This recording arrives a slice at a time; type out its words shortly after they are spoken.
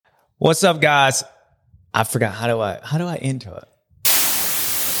What's up, guys? I forgot how do I enter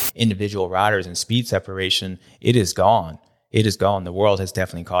it? Individual riders and speed separation, it is gone. It is gone. The world has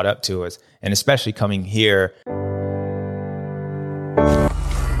definitely caught up to us, and especially coming here.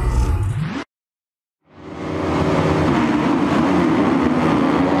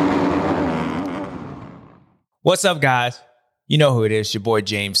 What's up, guys? You know who it is, your boy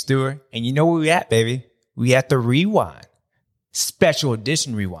James Stewart, and you know where we at, baby. We at the Rewind. Special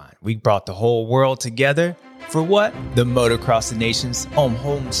edition Rewind. We brought the whole world together for what? The Motocross the Nations on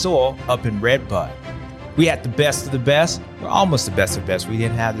home soil up in Red Bud. We had the best of the best. We're almost the best of the best. We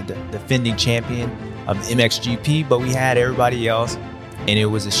didn't have the defending champion of the MXGP, but we had everybody else, and it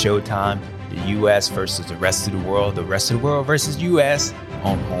was a showtime. The U.S. versus the rest of the world versus U.S.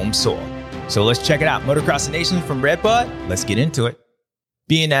 on home soil. So let's check it out. Motocross the Nations from Red Bud. Let's get into it.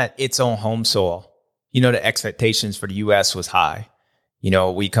 Being that it's on home soil, you know, the expectations for the U.S. was high. You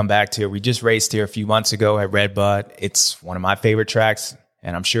know, we come back to here. We just raced here a few months ago at Red Bud. It's one of my favorite tracks,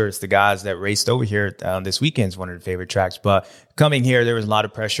 and I'm sure it's the guys that raced over here this weekend's one of the favorite tracks. But coming here, there was a lot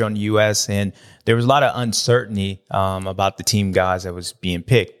of pressure on the U.S., and there was a lot of uncertainty about the team guys that was being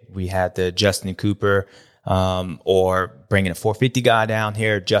picked. We had the Justin Cooper or bringing a 450 guy down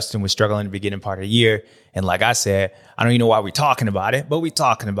here. Justin was struggling in the beginning part of the year. And like I said, I don't even know why we're talking about it, but we're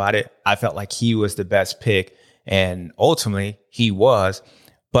talking about it. I felt like he was the best pick, and ultimately he was.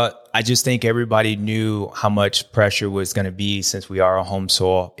 But I just think everybody knew how much pressure was going to be since we are on home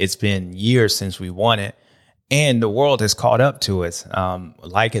soil. It's been years since we won it, and the world has caught up to us.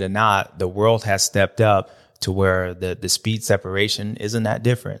 Like it or not, the world has stepped up to where the speed separation isn't that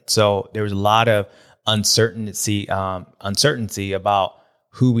different. So there was a lot of uncertainty about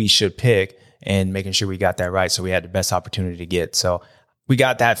who we should pick and making sure we got that right. So we had the best opportunity to get. So we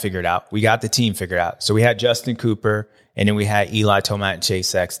got that figured out. We got the team figured out. So we had Justin Cooper, and then we had Eli Tomac and Chase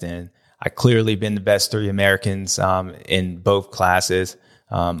Sexton. I clearly been the best three Americans in both classes.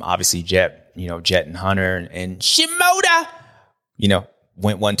 Obviously Jet and Hunter and Shimoda,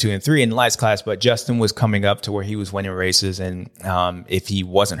 went 1, 2, and 3 in the lights class, but Justin was coming up to where he was winning races. And if he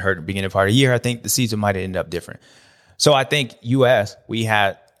wasn't hurt at the beginning part of the year, I think the season might have ended up different. So I think U.S., we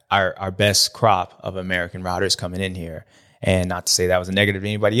had our best crop of American riders coming in here. And not to say that was a negative to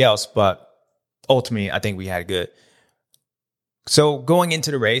anybody else, but ultimately, I think we had good. So going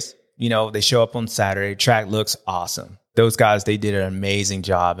into the race, they show up on Saturday. Track looks awesome. Those guys, they did an amazing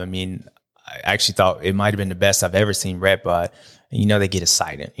job. I mean, I actually thought it might have been the best I've ever seen Red Bud. And, they get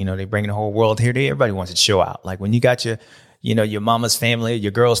excited. They bring the whole world here. Everybody wants to show out. Like when you got your mama's family,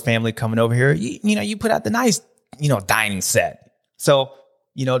 your girl's family coming over here, you put out the nice, dining set. So,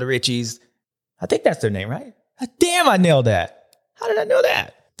 the Richies, I think that's their name, right? Damn, I nailed that. How did I know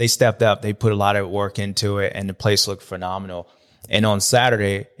that? They stepped up. They put a lot of work into it, and the place looked phenomenal. And on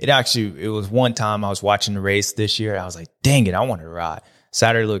Saturday, it was one time I was watching the race this year. I was like, dang it, I want to ride.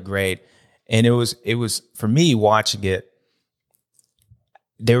 Saturday looked great. And it was for me watching it,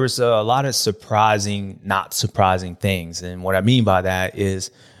 there was a lot of surprising, not surprising things. And what I mean by that is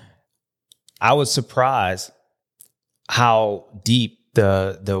I was surprised how deep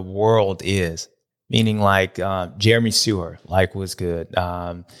the world is. Meaning like Jeremy Sewer, was good.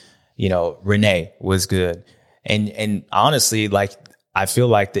 Renee was good. And honestly, I feel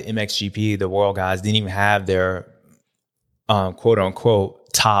like the MXGP, the world guys didn't even have their quote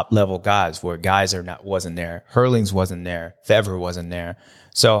unquote top level guys where guys wasn't there. Hurlings wasn't there. Fever wasn't there.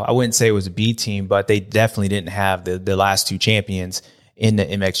 So I wouldn't say it was a B team, but they definitely didn't have the last two champions in the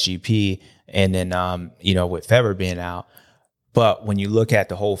MXGP. And then, with Fever being out. But when you look at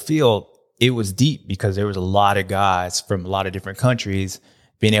the whole field, it was deep because there was a lot of guys from a lot of different countries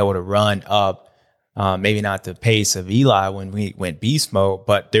being able to run up, maybe not the pace of Eli when we went beast mode,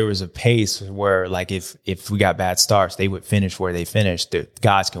 but there was a pace where if we got bad starts, they would finish where they finished. The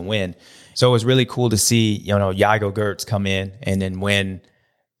guys can win. So it was really cool to see, Yago Gertz come in and then win,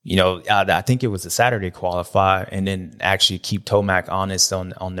 I think it was the Saturday qualifier, and then actually keep Tomac honest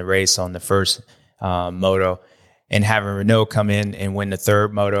on the race on the first moto, and having Renault come in and win the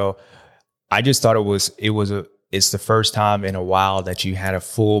third moto. I just thought it's the first time in a while that you had a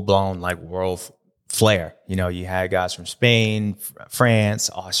full blown world flair. You had guys from Spain, France,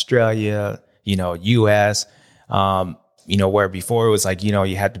 Australia, US, where before it was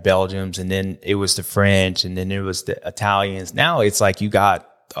you had the Belgians, and then it was the French, and then there was the Italians. Now it's you got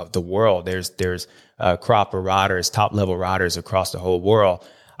the world. There's a crop of riders, top level riders across the whole world.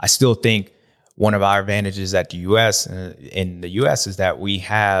 I still think one of our advantages at the US in the US is that we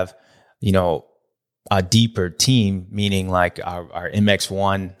have a deeper team, meaning our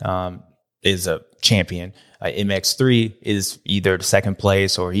MX1 is a champion. MX3 is either second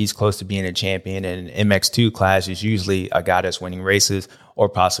place or he's close to being a champion. And MX2 class is usually a guy that's winning races or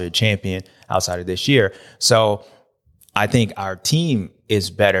possibly a champion outside of this year. So I think our team is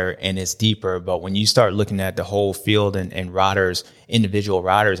better and it's deeper. But when you start looking at the whole field and riders, individual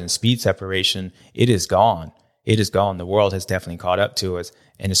riders and speed separation, it is gone. It is gone. The world has definitely caught up to us.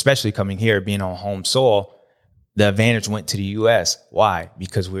 And especially coming here, being on home soil, the advantage went to the U.S. Why?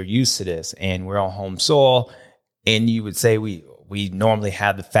 Because we're used to this and we're on home soil. And you would say we normally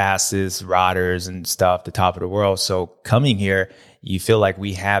have the fastest riders and stuff, the top of the world. So coming here, you feel like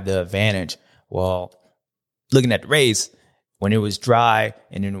we have the advantage. Well, looking at the race, when it was dry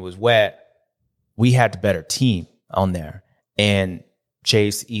and then it was wet, we had the better team on there. And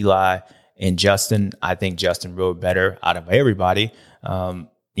Chase, Eli, and Justin, I think Justin rode better out of everybody.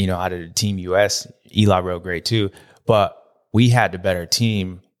 Out of the Team US, Eli rode great too. But we had the better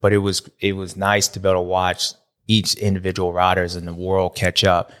team. But it was nice to be able to watch each individual riders in the world catch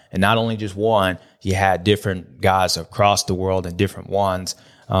up. And not only just one, you had different guys across the world and different ones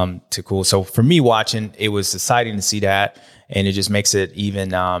to cool. So for me watching, it was exciting to see that. And it just makes it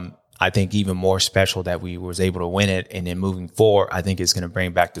even, I think, even more special that we was able to win it. And then moving forward, I think it's going to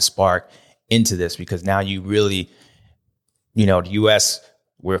bring back the spark into this because now you really, the U.S.,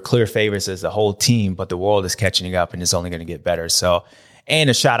 we're clear favorites as the whole team, but the world is catching up and it's only going to get better. So, and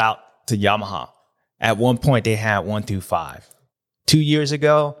a shout out to Yamaha. At one point, they had 1 through 5. 2 years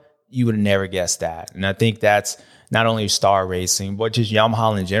ago, you would have never guessed that. And I think that's not only Star Racing, but just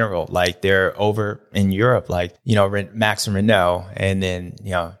Yamaha in general. Like they're over in Europe, like, Max and Renault, and then,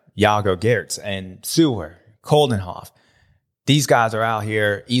 Jago Geertz and Sewer, Koldenhoff. These guys are out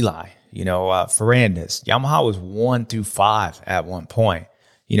here, Eli, Ferrandis. Yamaha was 1 through 5 at one point.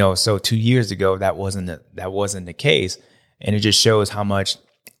 So 2 years ago, that wasn't the case. And it just shows how much,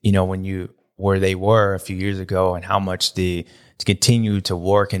 where they were a few years ago and how much to continue to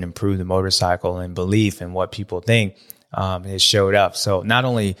work and improve the motorcycle and belief in what people think has showed up. So not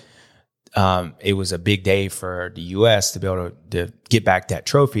only it was a big day for the U.S. to be able to get back that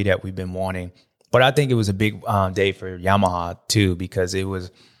trophy that we've been wanting, but I think it was a big day for Yamaha too, because it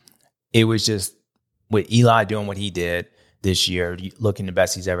was just with Eli doing what he did this year, looking the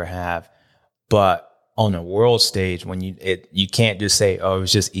best he's ever have. But on the world stage, when you can't just say, oh, it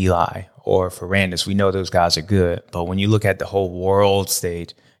was just Eli or Ferrandis. We know those guys are good. But when you look at the whole world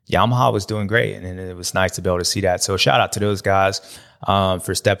stage, Yamaha was doing great. And it was nice to be able to see that. So shout out to those guys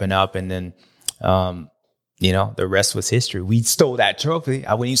for stepping up. And then, the rest was history. We stole that trophy.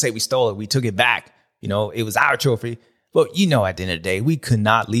 When you say we stole it, we took it back. It was our trophy. But at the end of the day, we could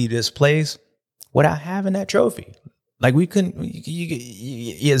not leave this place without having that trophy. Like we couldn't,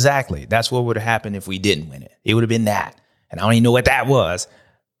 exactly. That's what would have happened if we didn't win it. It would have been that. And I don't even know what that was,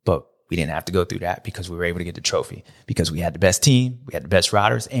 but we didn't have to go through that because we were able to get the trophy because we had the best team, we had the best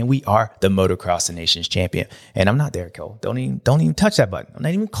riders, and we are the Motocross the Nations champion. And I'm not there, Cole. Don't even touch that button. I'm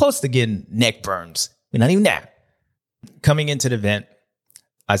not even close to getting neck burns. We're not even that. Coming into the event,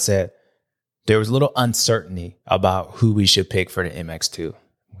 I said there was a little uncertainty about who we should pick for the MX2.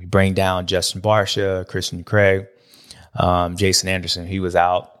 We bring down Justin Barcia, Christian Craig, Jason Anderson. He was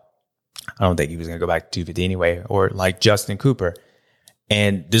out. I don't think he was going to go back to 250 anyway, or like Justin Cooper.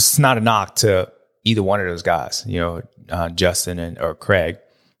 And this is not a knock to either one of those guys, Justin or Craig.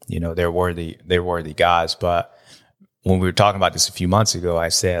 They're worthy guys. But when we were talking about this a few months ago, I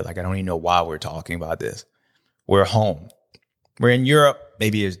said, I don't even know why we're talking about this. We're home. We're in Europe.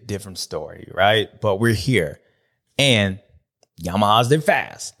 Maybe it's a different story, right? But we're here. And Yamahas, they're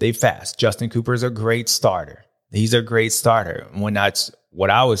fast. They fast. Justin Cooper is a great starter. He's a great starter. What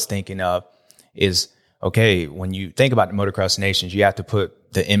I was thinking of is, okay, when you think about the Motocross Nations, you have to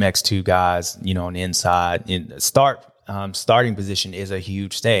put the MX2 guys, on the inside. Starting position is a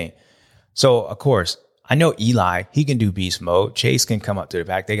huge thing. So, of course, I know Eli, he can do beast mode. Chase can come up to the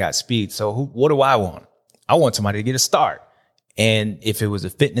back. They got speed. So what do I want? I want somebody to get a start. And if it was a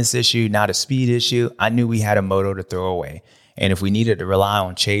fitness issue, not a speed issue, I knew we had a moto to throw away. And if we needed to rely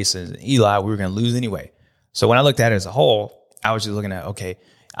on Chase and Eli, we were going to lose anyway. So when I looked at it as a whole, I was just looking at, okay,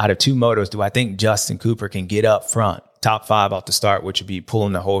 out of two motos, do I think Justin Cooper can get up front, top 5 off the start, which would be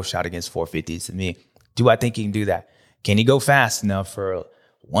pulling the whole shot against 450s to me? Do I think he can do that? Can he go fast enough for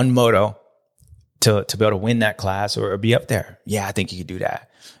one moto to be able to win that class or be up there? Yeah, I think he could do that.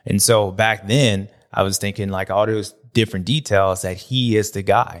 And so back then, I was thinking all those different details that he is the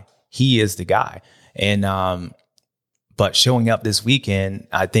guy. He is the guy. And but showing up this weekend,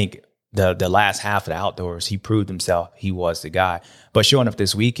 I think the last half of the outdoors, he proved himself. He was the guy. But showing up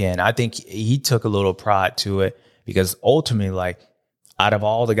this weekend, I think he took a little pride to it because ultimately, out of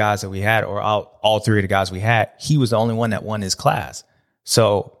all the guys that we had, or all three of the guys we had, he was the only one that won his class.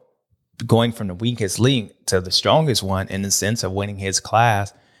 So going from the weakest link to the strongest one in the sense of winning his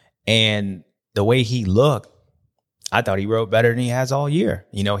class, and the way he looked, I thought he rode better than he has all year.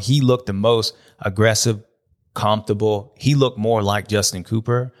 You know, he looked the most aggressive, comfortable. He looked more like Justin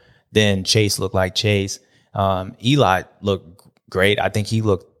Cooper than Chase looked like Chase. Eli looked great. I think he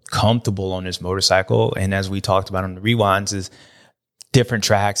looked comfortable on this motorcycle. And as we talked about on the rewinds, is different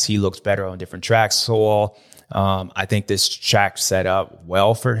tracks. He looks better on different tracks. So I think this track set up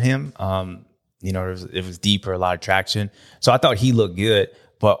well for him. You know, it was deeper, a lot of traction. So I thought he looked good.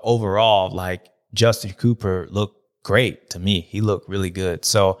 But overall, like, Justin Cooper looked great to me. He looked really good.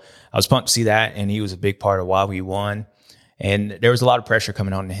 So I was pumped to see that. And he was a big part of why we won. And there was a lot of pressure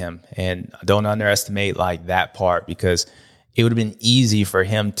coming on to him. And don't underestimate like that part, because it would have been easy for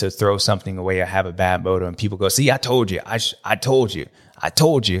him to throw something away or have a bad motor and people go, see, I told you, I told you.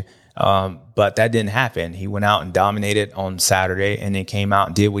 But that didn't happen. He went out and dominated on Saturday and then came out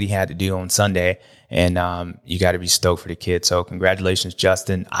and did what he had to do on Sunday. And you got to be stoked for the kid. So congratulations,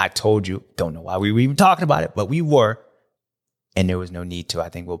 Justin. I told you. Don't know why we were even talking about it, but we were. And there was no need to. I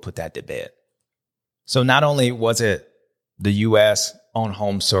think we'll put that to bed. So not only was it the U.S. on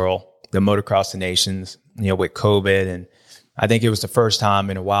home soil, the Motocross of Nations, you know, with COVID, and I think it was the first time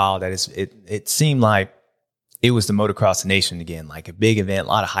in a while that it seemed like it was the Motocross of Nation again, like a big event, a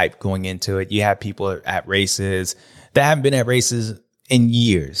lot of hype going into it. You have people at races that haven't been at races in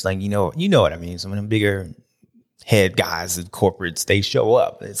years. Like, you know what I mean? Some of them bigger head guys and corporates, they show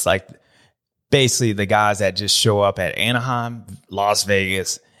up. It's like basically the guys that just show up at Anaheim, Las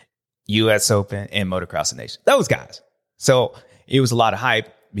Vegas, U.S. Open, and Motocross of Nation. Those guys. So it was a lot of hype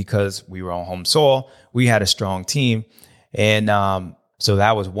because we were on home soil. We had a strong team. And so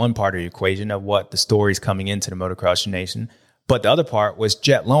that was one part of the equation of what the stories coming into the Motocross Nation. But the other part was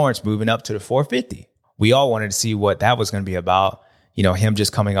Jet Lawrence moving up to the 450. We all wanted to see what that was going to be about. You know, him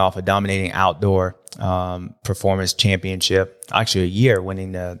just coming off a dominating outdoor performance championship, actually a year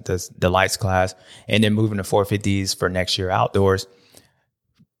winning the lights class, and then moving to 450s for next year outdoors,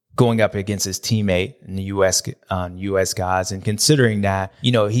 going up against his teammate in the U.S. guys. And considering that,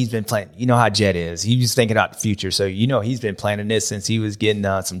 you know, he's been playing, you know how Jet is. He's thinking about the future. So, you know, he's been planning this since he was getting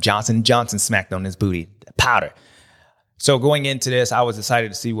some Johnson & Johnson smacked on his booty, powder. So going into this, I was excited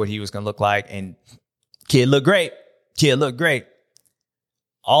to see what he was going to look like. And kid looked great.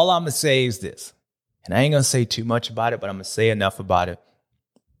 All I'm going to say is this, and I ain't going to say too much about it, but I'm going to say enough about it.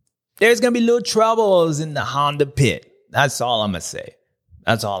 There's going to be little troubles in the Honda pit. That's all I'm going to say.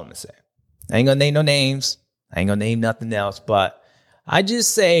 I ain't going to name no names. I ain't going to name nothing else. But I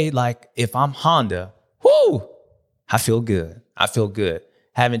just say, like, if I'm Honda, I feel good.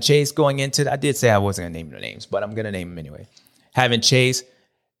 Having Chase going into it, I did say I wasn't going to name no names, but I'm going to name them anyway. Having Chase,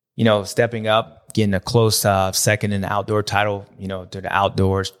 you know, stepping up, getting a close second in the outdoor title, you know, to the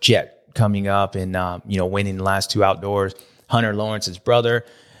outdoors. Jet coming up and, you know, winning the last two outdoors. Hunter Lawrence's brother.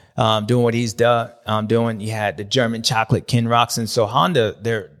 Doing what he's doing. You had the German chocolate, Ken Roczen. So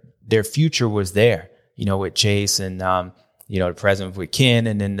Honda, their future was there, you know, with Chase and, you know, the present with Ken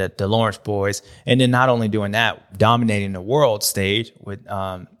and then the Lawrence boys. And then not only doing that, dominating the world stage with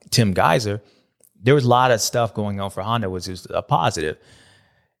Tim Geiser. There was a lot of stuff going on for Honda, which was a positive.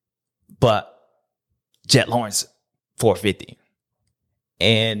 But Jet Lawrence, 450.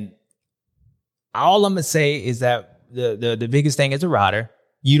 And all I'm going to say is that the biggest thing as a rider,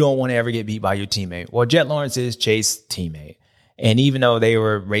 you don't want to ever get beat by your teammate. Well, Jet Lawrence is Chase's teammate. And even though they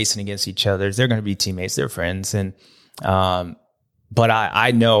were racing against each other, they're going to be teammates. They're friends. And but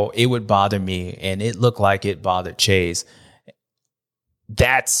I know it would bother me, and it looked like it bothered Chase.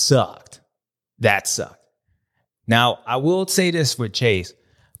 That sucked. Now, I will say this with Chase.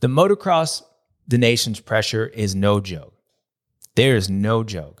 The Motocross, the nation's pressure is no joke. There is no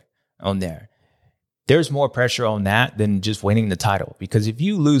joke on there. There's more pressure on that than just winning the title. Because if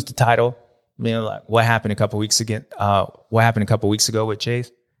you lose the title, you know, like what happened a couple weeks ago with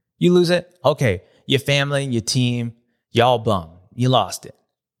Chase, you lose it. Okay, your family, your team, y'all bummed. You lost it.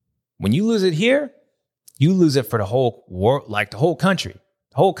 When you lose it here, you lose it for the whole world, like the whole country.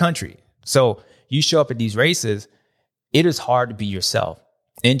 So you show up at these races, it is hard to be yourself.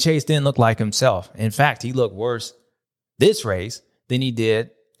 And Chase didn't look like himself. In fact, he looked worse this race than he did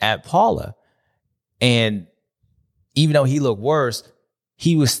at Paula. And even though he looked worse,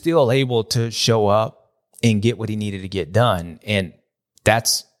 he was still able to show up and get what he needed to get done. And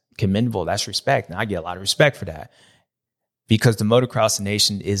that's commendable. That's respect. And I get a lot of respect for that because the Motocross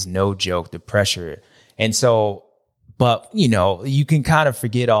Nation is no joke, the pressure. And so, But, you can kind of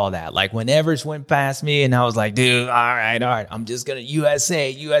forget all that. Like when Everest went past me and I was like, dude, all right. I'm just going to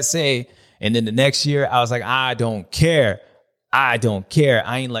USA. And then the next year I was like, I don't care. I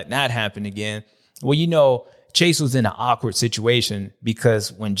ain't letting that happen again. Well, Chase was in an awkward situation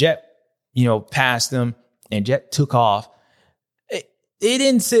because when Jet, passed him and Jet took off, it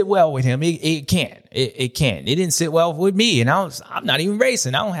didn't sit well with him. It can't. It didn't sit well with me. And I'm not even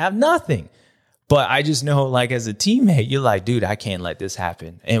racing. I don't have nothing. But I just know, like, as a teammate, you're like, dude, I can't let this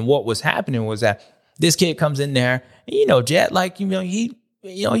happen. And what was happening was that this kid comes in there, and, Jet, like, he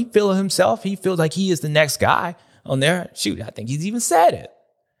feels himself. He feels like he is the next guy on there. Shoot, I think he's even said it.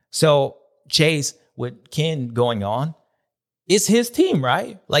 So Chase, with Ken going on, it's his team,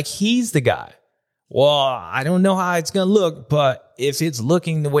 right? Like, he's the guy. Well, I don't know how it's going to look, but if it's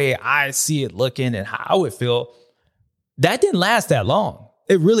looking the way I see it looking and how I would feel, that didn't last that long.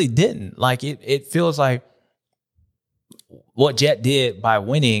 It really didn't. Like, it feels like what Jet did by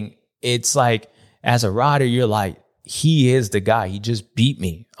winning, it's like, as a rider, you're like, he is the guy. He just beat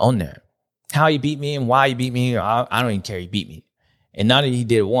me on there. How he beat me and why he beat me, I don't even care. He beat me. And not that he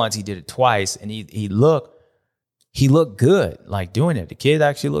did it once, he did it twice. And he looked good, like, doing it. The kid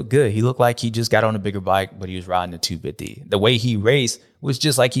actually looked good. He looked like he just got on a bigger bike, but he was riding a 250. The way he raced was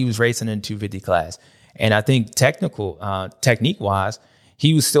just like he was racing in a 250 class. And I think technique-wise,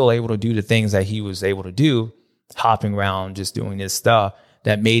 he was still able to do the things that he was able to do, hopping around, just doing this stuff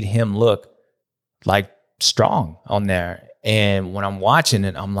that made him look like strong on there. And when I'm watching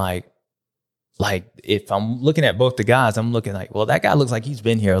it, I'm like, if I'm looking at both the guys, I'm looking like, well, that guy looks like he's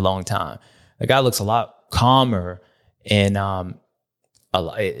been here a long time. The guy looks a lot calmer, and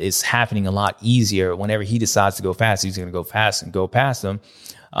it's happening a lot easier. Whenever he decides to go fast, he's going to go fast and go past him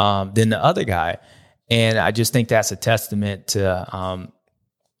than the other guy. And I just think that's a testament to,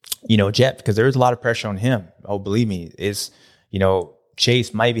 Jet, because there is a lot of pressure on him. Oh, believe me,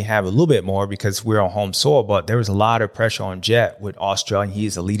 Chase maybe have a little bit more because we're on home soil, but there was a lot of pressure on Jet with Australia.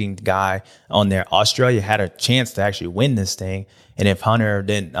 He's the leading guy on there. Australia had a chance to actually win this thing. And if Hunter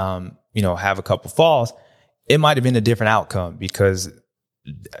didn't, have a couple falls, it might have been a different outcome because,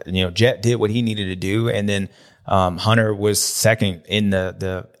 Jet did what he needed to do. And then Hunter was second in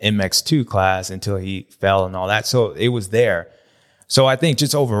the MX2 class until he fell and all that. So it was there. So I think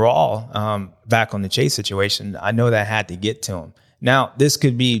just overall, back on the Chase situation, I know that had to get to him. Now, this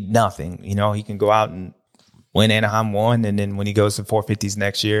could be nothing. He can go out and win Anaheim 1, and then when he goes to 450s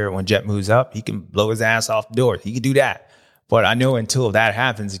next year, when Jet moves up, he can blow his ass off the door. He can do that. But I know until that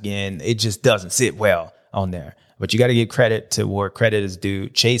happens again, it just doesn't sit well on there. But you got to give credit to where credit is due.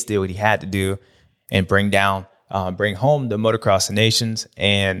 Chase did what he had to do and bring home the Motocross of Nations.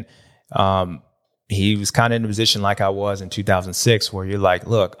 And he was kind of in a position like I was in 2006, where you're like,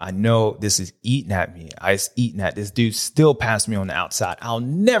 look, I know this is eating at me. It's eating at this dude still passed me on the outside. I'll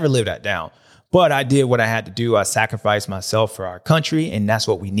never live that down. But I did what I had to do. I sacrificed myself for our country, and that's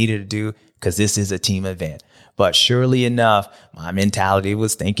what we needed to do because this is a team event. But surely enough, my mentality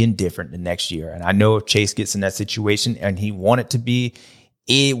was thinking different the next year. And I know if Chase gets in that situation and he wanted to be,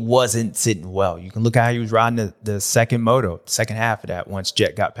 it wasn't sitting well. You can look at how he was riding the second half of that once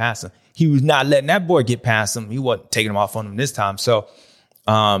Jet got past him. He was not letting that boy get past him. He wasn't taking him off on him this time. So,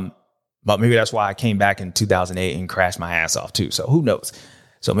 but maybe that's why I came back in 2008 and crashed my ass off too. So who knows?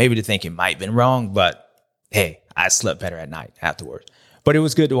 So maybe the thinking might have been wrong, but hey, I slept better at night afterwards. But it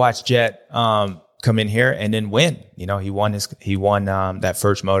was good to watch Jet come in here and then win. He won that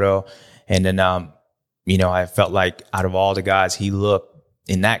first moto, and then I felt like out of all the guys he looked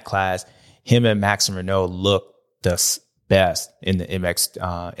in that class, him and Maxim Renault looked the best in the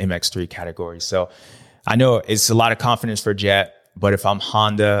MX3 category. So I know it's a lot of confidence for Jet, but if I'm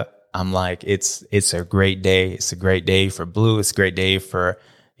Honda, I'm like, it's a great day. It's a great day for blue. It's a great day for,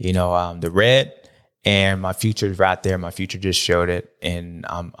 the red, and my future is right there. My future just showed it, and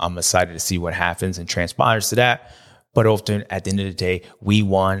I'm excited to see what happens and transpires to that. But often at the end of the day, we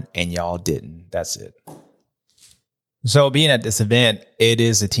won and y'all didn't. That's it. So being at this event, it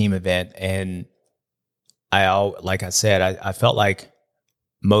is a team event, and like I said, I felt like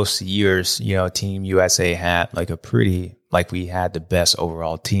most years, Team USA had we had the best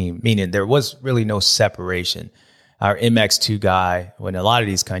overall team, meaning there was really no separation. Our MX2 guy, when a lot of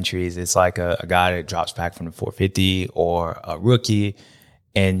these countries, it's like a guy that drops back from the 450 or a rookie,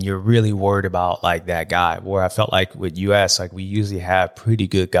 and you're really worried about like that guy. Where I felt like with US, like we usually have pretty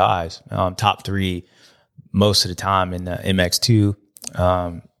good guys, top three most of the time in the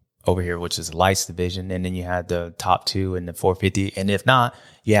MX2 over here, which is the lights division. And then you had the top two in the 450. And if not,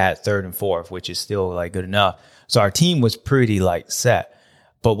 you had third and fourth, which is still like good enough. So our team was pretty like set.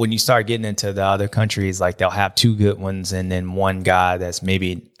 But when you start getting into the other countries, like they'll have two good ones and then one guy that's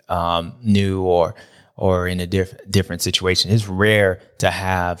maybe new or in a different situation. It's rare to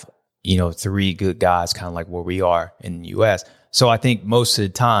have, three good guys, kind of like where we are in the US. So I think most of the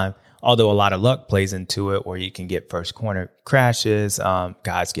time, although a lot of luck plays into it, where you can get first corner crashes,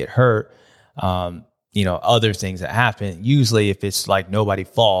 guys get hurt, other things that happen. Usually if it's like nobody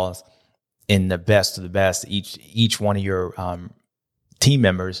falls in the best of the best, each one of your team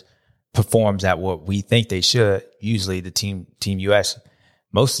members performs at what we think they should. Usually the team US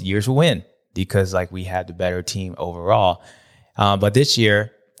most of the years will win because like we had the better team overall. But this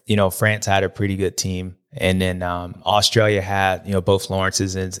year, France had a pretty good team. And then Australia had, both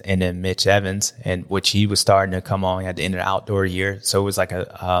Lawrence's and then Mitch Evans, and which he was starting to come on at the end of the outdoor year. So it was like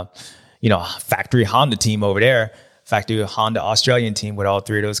a factory Honda team over there, factory Honda Australian team with all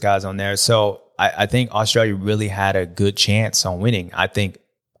three of those guys on there. So I think Australia really had a good chance on winning. I think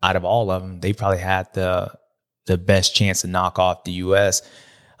out of all of them, they probably had the best chance to knock off the U.S.,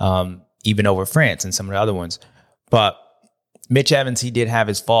 even over France and some of the other ones. But Mitch Evans, he did have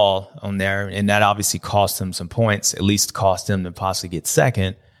his fall on there, and that obviously cost him some points, at least cost him to possibly get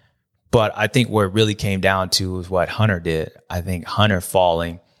second. But I think where it really came down to is what Hunter did. I think Hunter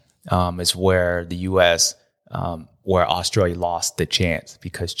falling is where the U.S., where Australia lost the chance,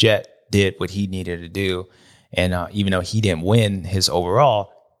 because Jet did what he needed to do. And even though he didn't win his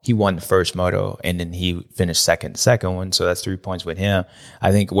overall, he won the first moto and then he finished second one. So that's 3 points with him.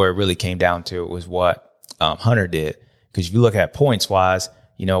 I think where it really came down to was what Hunter did. Because if you look at points wise,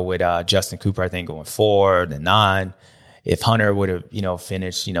 with Justin Cooper, I think going 4 to 9, if Hunter would have,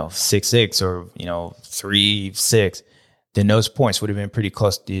 finished, 6-6 or, 3-6, then those points would have been pretty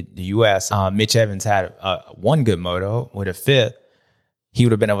close to the U.S. Mitch Evans had one good moto with a 5th. He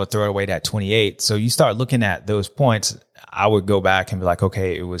would have been able to throw away that 28. So you start looking at those points, I would go back and be like,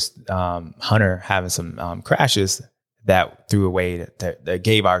 okay, it was Hunter having some crashes that threw away, that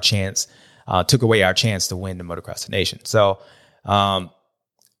gave our chance, took away our chance to win the Motocross of Nations. So,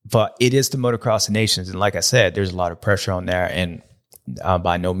 but it is the Motocross of Nations. And like I said, there's a lot of pressure on there. And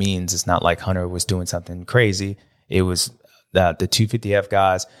by no means, it's not like Hunter was doing something crazy. It was the 250F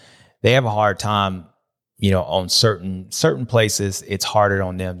guys. They have a hard time, on certain places. It's harder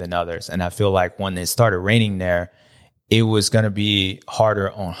on them than others. And I feel like when it started raining there, it was going to be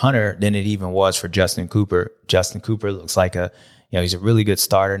harder on Hunter than it even was for Justin Cooper. Justin Cooper looks like he's a really good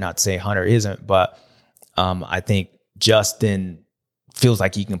starter. Not to say Hunter isn't, but I think Justin feels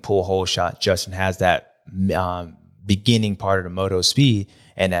like he can pull a whole shot. Justin has that beginning part of the moto speed.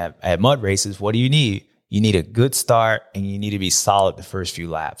 And at mud races, what do you need? You need a good start and you need to be solid the first few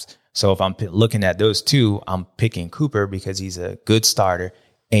laps. So if I'm looking at those two, I'm picking Cooper because he's a good starter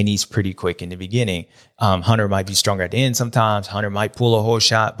and he's pretty quick in the beginning. Hunter might be stronger at the end sometimes. Hunter might pull a whole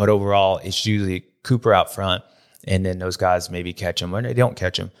shot, but overall, it's usually Cooper out front. And then those guys maybe catch him or they don't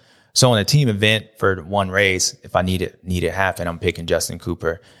catch him. So in a team event for one race, if I need it happen, I'm picking Justin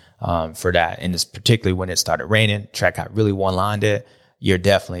Cooper for that. And it's particularly when it started raining, track got really one-lined it. You're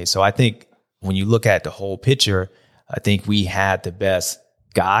definitely. So I think when you look at the whole picture, I think we had the best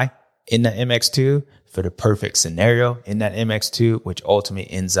guy in the MX2 for the perfect scenario in that MX2, which ultimately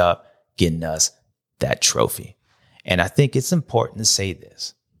ends up getting us that trophy. And I think it's important to say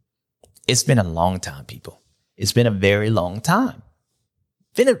this. It's been a long time, people. It's been a very long time.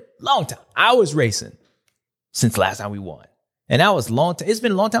 Been a long time. I was racing since last time we won. And that was long time. It's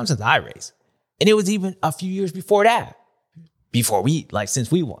been a long time since I raced. And it was even a few years before that.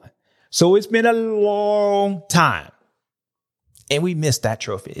 Since we won. So it's been a long time. And we missed that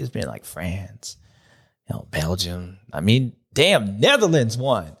trophy. It's been like France, Belgium. Netherlands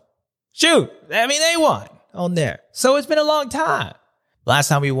won. Shoot. They won on there. So it's been a long time. Last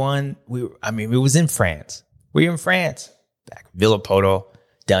time we won, it was in France. We were in France. Back Villapoto,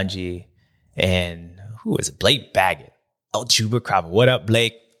 Dungey, and who was it? Blake Baggett. Oh, Chuba Cropper. What up,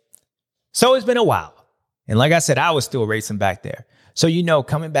 Blake? So it's been a while. And like I said, I was still racing back there. So,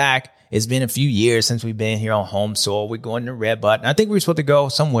 coming back, it's been a few years since we've been here on home soil. We're going to Red Button. I think we were supposed to go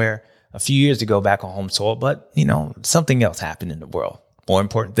somewhere a few years ago back on home soil, but, something else happened in the world. More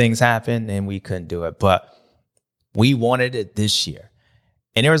important things happened and we couldn't do it. But we wanted it this year.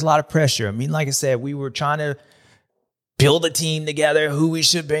 And there was a lot of pressure. Like I said, we were trying to build a team together, who we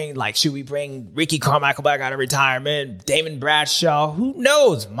should bring. Like, should we bring Ricky Carmichael back out of retirement? Damon Bradshaw? Who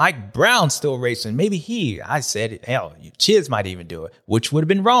knows? Mike Brown's still racing. Maybe I said it. Hell, Chiz might even do it, which would have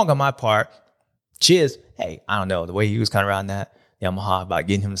been wrong on my part. Chiz, hey, I don't know. The way he was kind of around that Yamaha about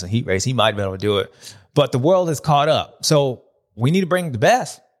getting him some heat race, he might have been able to do it. But the world has caught up. So we need to bring the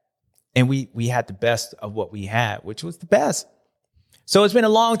best. And we had the best of what we had, which was the best. So it's been a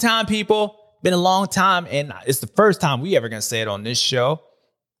long time, people. Been a long time. And it's the first time we ever going to say it on this show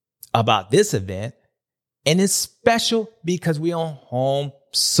about this event. And it's special because we on home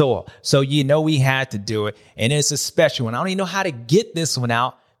soil. So we had to do it. And it's a special one. I don't even know how to get this one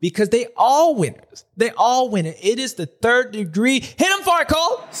out because they all winners. They all win it. It is the third degree. Hit them for it,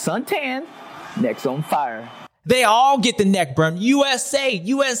 Cole. Suntan, necks on fire. They all get the neck burn.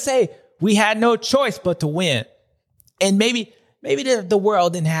 USA. We had no choice but to win. And maybe the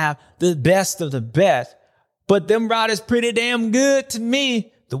world didn't have the best of the best, but them riders pretty damn good to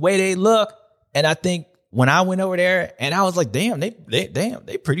me, the way they look. And I think when I went over there and I was like, damn,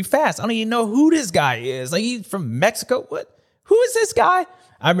 they pretty fast. I don't even know who this guy is. Like, he's from Mexico. Who is this guy?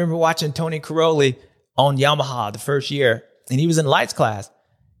 I remember watching Tony Caroli on Yamaha the first year, and he was in lights class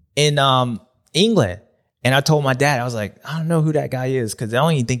in England. And I told my dad, I was like, I don't know who that guy is because I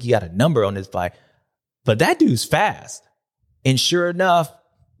don't even think he got a number on his bike. But that dude's fast. And sure enough,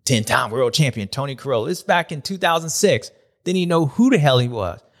 10-time world champion Tony Caroli. This is back in 2006. Didn't even know who the hell he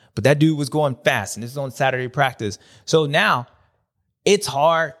was. But that dude was going fast. And this is on Saturday practice. So now it's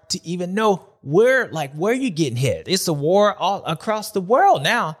hard to even know where you're getting hit. It's a war all across the world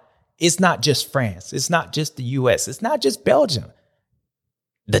now. It's not just France. It's not just the US. It's not just Belgium.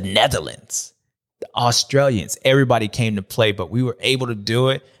 The Netherlands. The Australians, everybody came to play, but we were able to do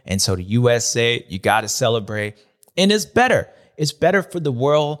it. And so the USA, you got to celebrate. And it's better. It's better for the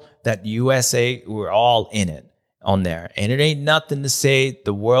world that the USA, we're all in it on there. And it ain't nothing to say.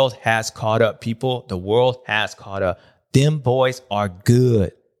 The world has caught up, people. The world has caught up. Them boys are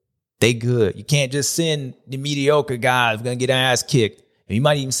good. They good. You can't just send the mediocre guys who's going to get their ass kicked. And you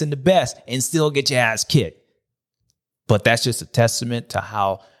might even send the best and still get your ass kicked. But that's just a testament to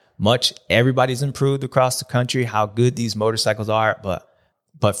how much everybody's improved across the country, how good these motorcycles are,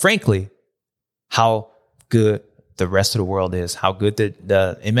 but frankly, how good the rest of the world is, how good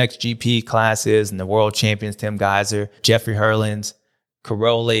the MXGP class is, and the world champions, Tim Geiser, Jeffrey Hurlins,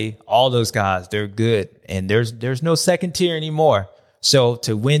 Caroli, all those guys, they're good. And there's no second tier anymore. So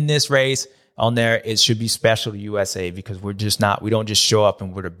to win this race on there, it should be special to USA because we don't just show up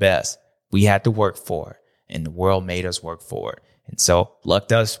and we're the best. We had to work for it, and the world made us work for it. And so luck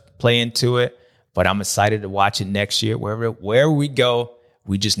does play into it, but I'm excited to watch it next year. Wherever we go,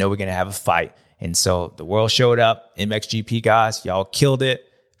 we just know we're going to have a fight. And so the world showed up. MXGP guys, y'all killed it.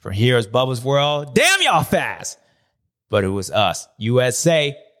 From here is Bubba's World. Damn, y'all fast. But it was us,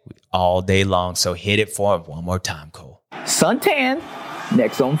 USA, all day long. So hit it for him one more time, Cole. Suntan,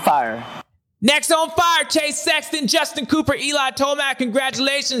 necks on fire. Next on fire, Chase Sexton, Justin Cooper, Eli Tomac.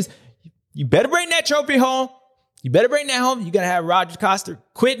 Congratulations. You better bring that trophy home. You're going to have Roger Costa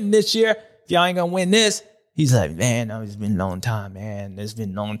quitting this year. If y'all ain't going to win this, he's like, man, it's been a long time, man. It's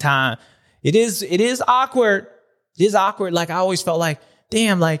been a long time. It is awkward. It is awkward. Like, I always felt like,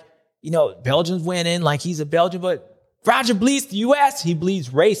 damn, Belgium's winning. Like, he's a Belgian, but Roger bleeds the U.S. He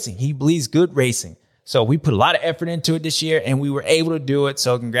bleeds racing. He bleeds good racing. So we put a lot of effort into it this year, and we were able to do it.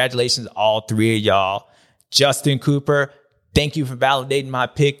 So congratulations, all three of y'all. Justin Cooper, thank you for validating my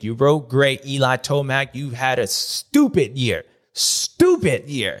pick. You rode great. Eli Tomac, you had a stupid year.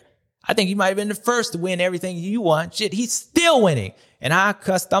 I think he might have been the first to win everything you want. Shit, he's still winning. And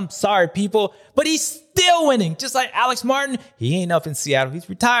I'm sorry, people, but he's still winning. Just like Alex Martin, he ain't up in Seattle. He's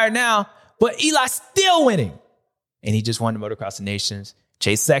retired now, but Eli's still winning. And he just won the Motocross of Nations.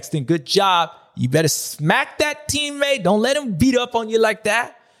 Chase Sexton, good job. You better smack that teammate. Don't let him beat up on you like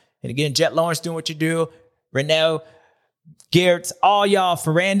that. And again, Jet Lawrence doing what you do. Renault, Garrett's, all y'all.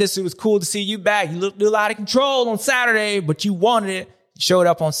 Ferrandis, it was cool to see you back. You looked a lot of control on Saturday, but you wanted it. You showed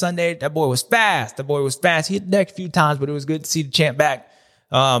up on Sunday. That boy was fast. He hit the deck a few times, but it was good to see the champ back.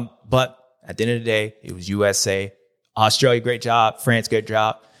 But at the end of the day, it was USA. Australia, great job. France, great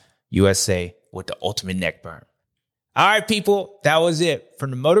job. USA with the ultimate neck burn. All right, people, that was it from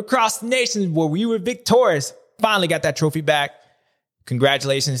the Motocross Nation where we were victorious. Finally got that trophy back.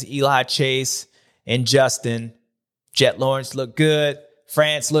 Congratulations, Eli, Chase, and Justin. Jet Lawrence looked good.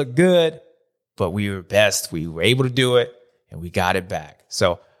 France looked good, but we were best. We were able to do it, and we got it back.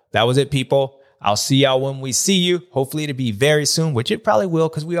 So that was it, people. I'll see y'all when we see you. Hopefully it'll be very soon, which it probably will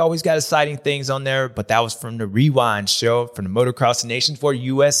because we always got exciting things on there. But that was from the Rewind show from the Motocross Nation for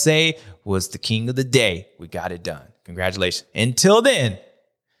USA was the king of the day. We got it done. Congratulations. Until then,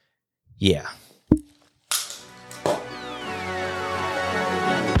 yeah.